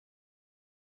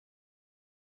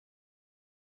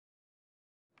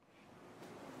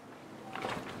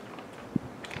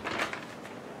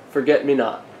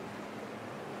Forget-me-not.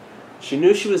 She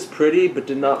knew she was pretty, but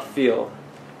did not feel.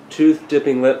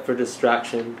 Tooth-dipping lip for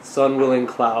distraction, sun-willing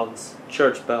clouds,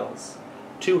 church bells.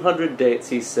 200 dates,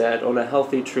 he said, on a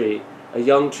healthy tree, a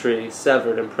young tree,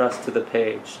 severed and pressed to the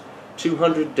page.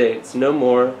 200 dates, no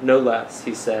more, no less,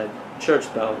 he said.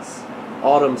 Church bells.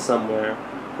 Autumn somewhere.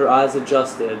 Her eyes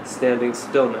adjusted, standing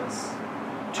stillness.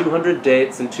 200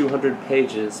 dates and 200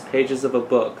 pages, pages of a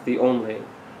book, the only.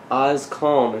 Eyes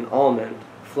calm and almond,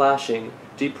 flashing,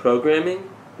 deprogramming,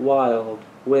 wild,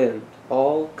 wind,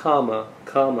 all, comma,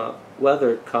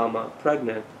 weathered, comma,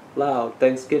 pregnant, loud,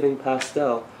 Thanksgiving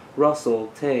pastel, rustle,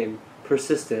 tame,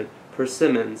 persistent,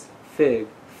 persimmons, fig,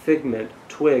 figment,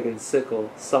 twig and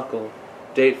sickle, suckle,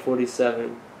 date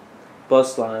 47.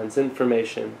 Bus lines,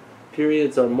 information.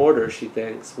 Periods are mortar, she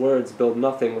thinks. Words build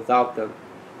nothing without them.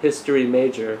 History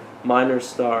major, minor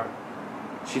star.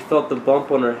 She felt the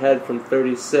bump on her head from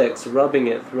 36, rubbing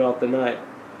it throughout the night.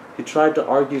 He tried to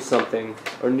argue something,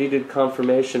 or needed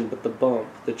confirmation, but the bump,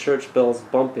 the church bells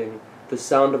bumping, the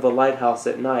sound of a lighthouse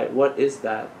at night, what is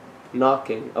that?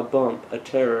 Knocking, a bump, a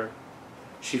terror.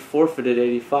 She forfeited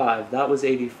 85, that was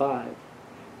 85.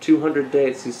 200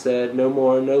 dates, he said, no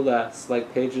more, no less,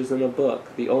 like pages in a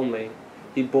book, the only.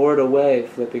 He bored away,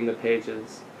 flipping the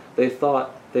pages. They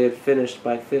thought they had finished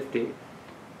by 50.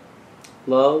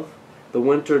 Love, the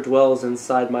winter dwells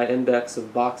inside my index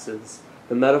of boxes.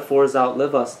 The metaphors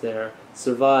outlive us there,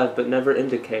 survive but never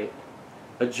indicate.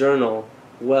 A journal,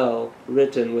 well,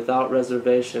 written without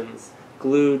reservations,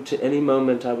 glued to any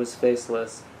moment I was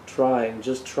faceless, trying,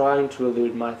 just trying to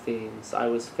elude my themes. I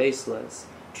was faceless,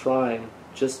 trying,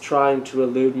 just trying to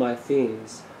elude my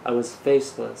themes. I was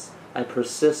faceless. I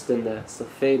persist in this, a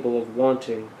fable of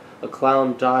wanting, a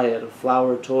clown diet of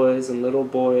flower toys and little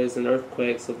boys and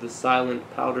earthquakes of the silent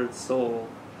powdered soul.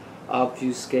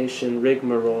 Obfuscation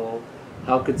rigmarole.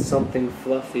 How could something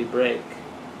fluffy break?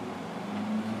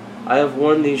 I have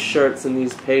worn these shirts and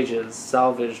these pages,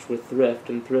 salvaged with thrift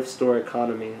and thrift store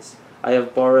economies. I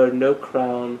have borrowed no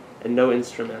crown and no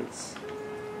instruments.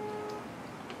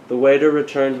 The waiter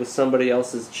returned with somebody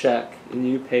else's check, and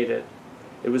you paid it.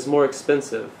 It was more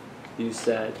expensive, you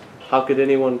said. How could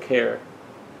anyone care?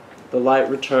 The light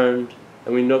returned,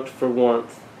 and we looked for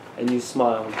warmth, and you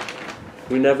smiled.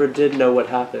 We never did know what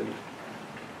happened.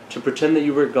 To pretend that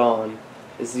you were gone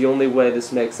is the only way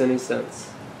this makes any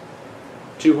sense.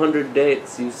 200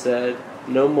 dates, you said.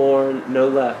 No more, no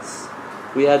less.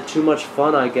 We had too much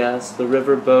fun, I guess. The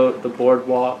river boat, the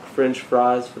boardwalk, French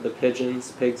fries for the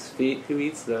pigeons, pig's feet. Who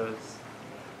eats those?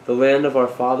 The land of our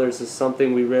fathers is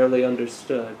something we rarely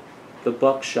understood. The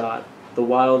buckshot, the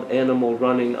wild animal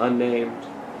running unnamed.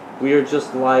 We are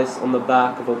just lice on the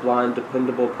back of a blind,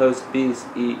 dependable post beast,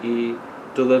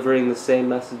 delivering the same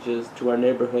messages to our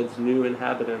neighborhood's new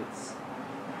inhabitants.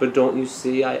 But don't you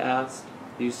see, I asked.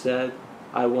 You said.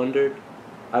 I wondered.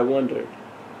 I wondered.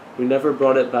 We never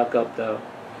brought it back up, though.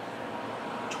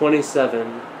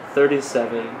 27,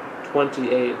 37,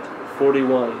 28,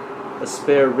 41, a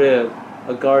spare rib,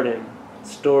 a garden,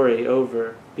 story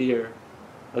over, beer,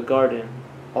 a garden,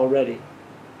 already.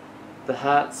 The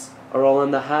hats are all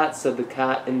in the hat, said the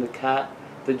cat in the cat.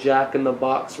 The jack in the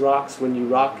box rocks when you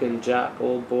rockin', Jack,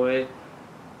 old boy,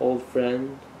 old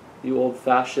friend, you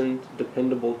old-fashioned,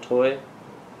 dependable toy.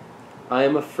 I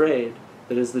am afraid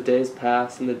that as the days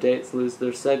pass and the dates lose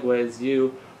their segues,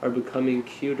 you are becoming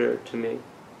cuter to me.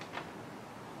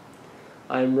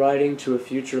 I am writing to a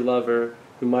future lover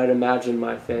who might imagine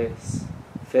my face.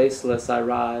 Faceless I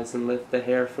rise and lift the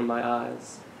hair from my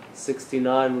eyes.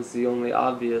 69 was the only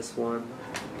obvious one.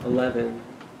 11,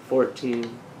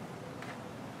 14.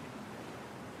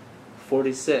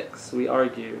 46, we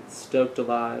argued, stoked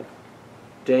alive.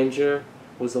 Danger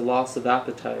was a loss of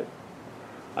appetite.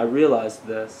 I realized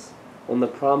this. On the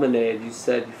promenade you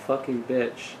said, you fucking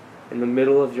bitch, in the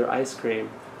middle of your ice cream,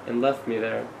 and left me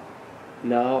there.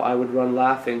 Now I would run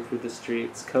laughing through the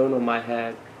streets, cone on my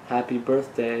head, happy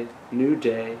birthday, new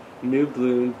day, new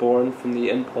bloom born from the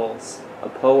impulse, a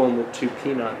poem with 2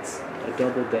 peanuts, a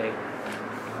double date.